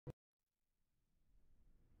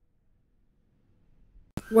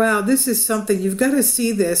Wow, this is something. You've got to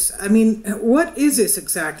see this. I mean, what is this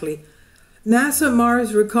exactly? NASA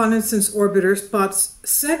Mars Reconnaissance Orbiter spots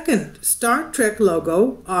second Star Trek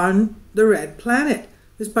logo on the red planet.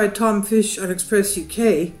 This is by Tom Fish on Express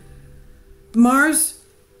UK. Mars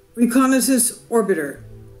Reconnaissance Orbiter,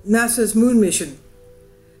 NASA's moon mission,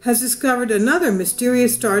 has discovered another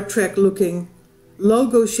mysterious Star Trek-looking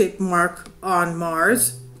logo-shaped mark on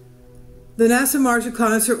Mars. The NASA Mars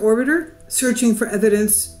Reconnaissance Orbiter, searching for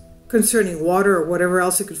evidence concerning water or whatever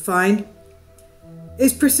else it could find,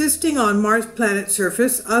 is persisting on Mars planet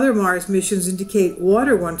surface. Other Mars missions indicate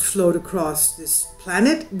water once flowed across this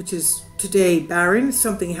planet, which is today barren.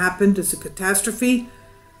 Something happened as a catastrophe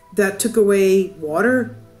that took away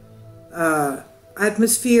water,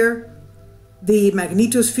 atmosphere, the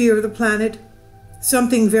magnetosphere of the planet.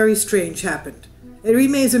 Something very strange happened. It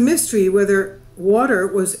remains a mystery whether water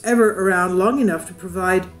was ever around long enough to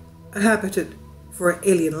provide a habitat for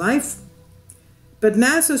alien life. But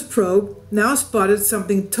NASA's probe now spotted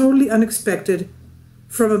something totally unexpected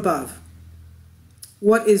from above.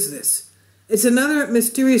 What is this? It's another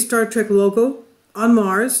mysterious Star Trek logo on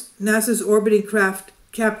Mars. NASA's orbiting craft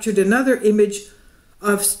captured another image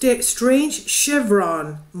of strange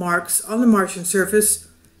chevron marks on the Martian surface,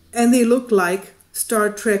 and they look like Star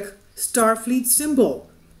Trek Starfleet symbol,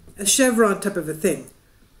 a chevron type of a thing.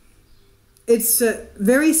 It's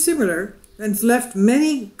very similar, and it's left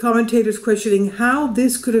many commentators questioning how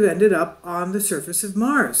this could have ended up on the surface of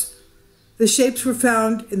Mars. The shapes were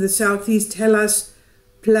found in the southeast Hellas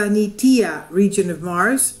Planitia region of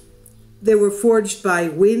Mars. They were forged by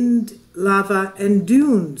wind, lava, and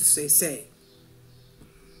dunes, they say.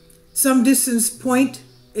 Some distance point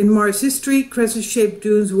in Mars history, crescent-shaped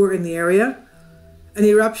dunes were in the area. An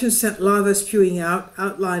eruption sent lava spewing out,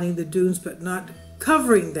 outlining the dunes but not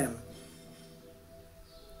covering them.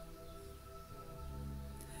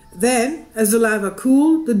 Then, as the lava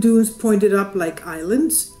cooled, the dunes pointed up like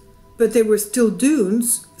islands, but they were still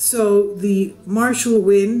dunes, so the Martian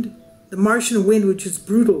wind, which is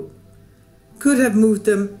brutal, could have moved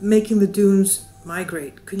them, making the dunes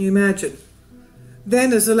migrate. Can you imagine?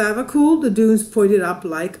 Then, as the lava cooled, the dunes pointed up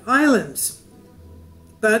like islands.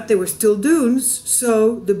 But they were still dunes,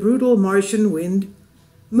 so the brutal Martian wind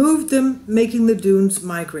moved them, making the dunes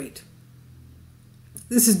migrate.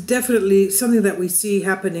 This is definitely something that we see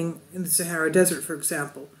happening in the Sahara Desert, for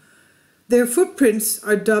example. Their footprints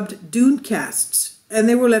are dubbed dune casts, and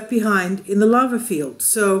they were left behind in the lava field.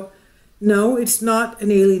 So, no, it's not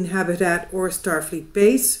an alien habitat or a Starfleet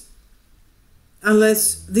base,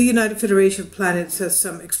 unless the United Federation of Planets has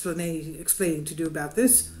some explaining to do about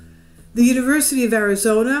this. The University of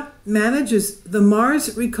Arizona manages the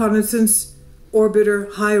Mars Reconnaissance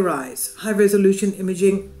Orbiter HiRISE, High Resolution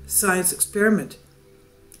Imaging Science Experiment.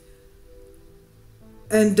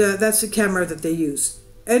 And that's the camera that they use.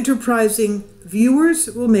 Enterprising viewers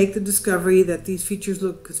will make the discovery that these features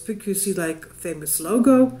look conspicuously like a famous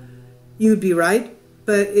logo. You'd be right,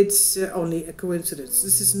 but it's only a coincidence.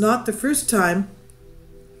 This is not the first time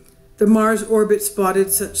the Mars orbit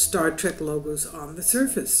spotted such Star Trek logos on the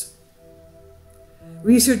surface.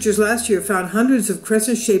 Researchers last year found hundreds of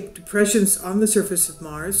crescent-shaped depressions on the surface of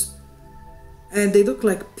Mars, and they look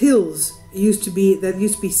like pills. That used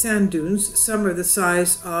to be sand dunes. Some are the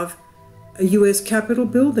size of a U.S. Capitol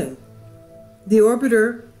building. The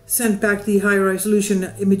orbiter sent back the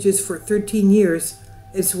high-resolution images for 13 years.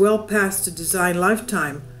 It's well past the design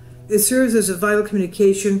lifetime. It serves as a vital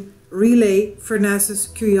communication relay for NASA's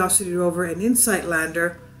Curiosity rover and InSight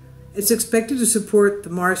lander. It's expected to support the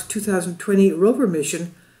Mars 2020 rover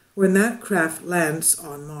mission when that craft lands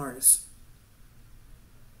on Mars.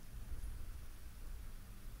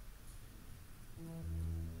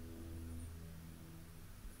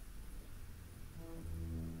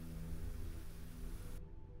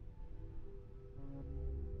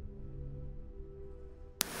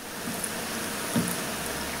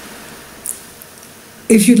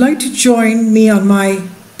 If you'd like to join me on my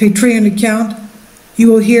Patreon account,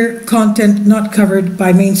 you will hear content not covered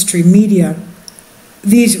by mainstream media.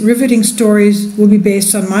 These riveting stories will be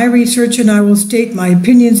based on my research, and I will state my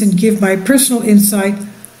opinions and give my personal insight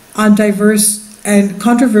on diverse and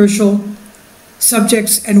controversial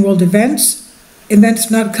subjects and world events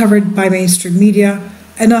not covered by mainstream media,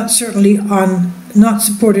 and not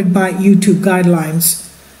supported by YouTube guidelines.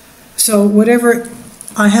 So whatever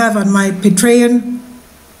I have on my Patreon,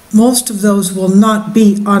 most of those will not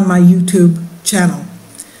be on my YouTube channel.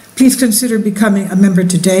 Please consider becoming a member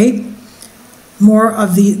today. More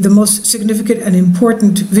of the most significant and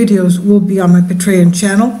important videos will be on my Patreon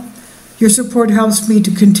channel. Your support helps me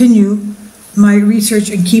to continue my research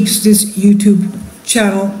and keeps this YouTube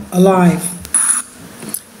channel alive.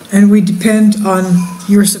 And we depend on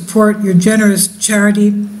your support, your generous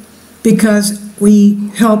charity, because we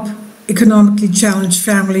help economically challenged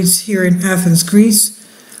families here in Athens, Greece,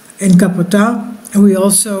 in Kapota, and we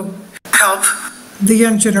also help the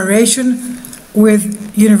young generation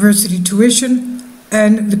with university tuition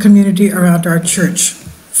and the community around our church.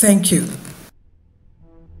 Thank you.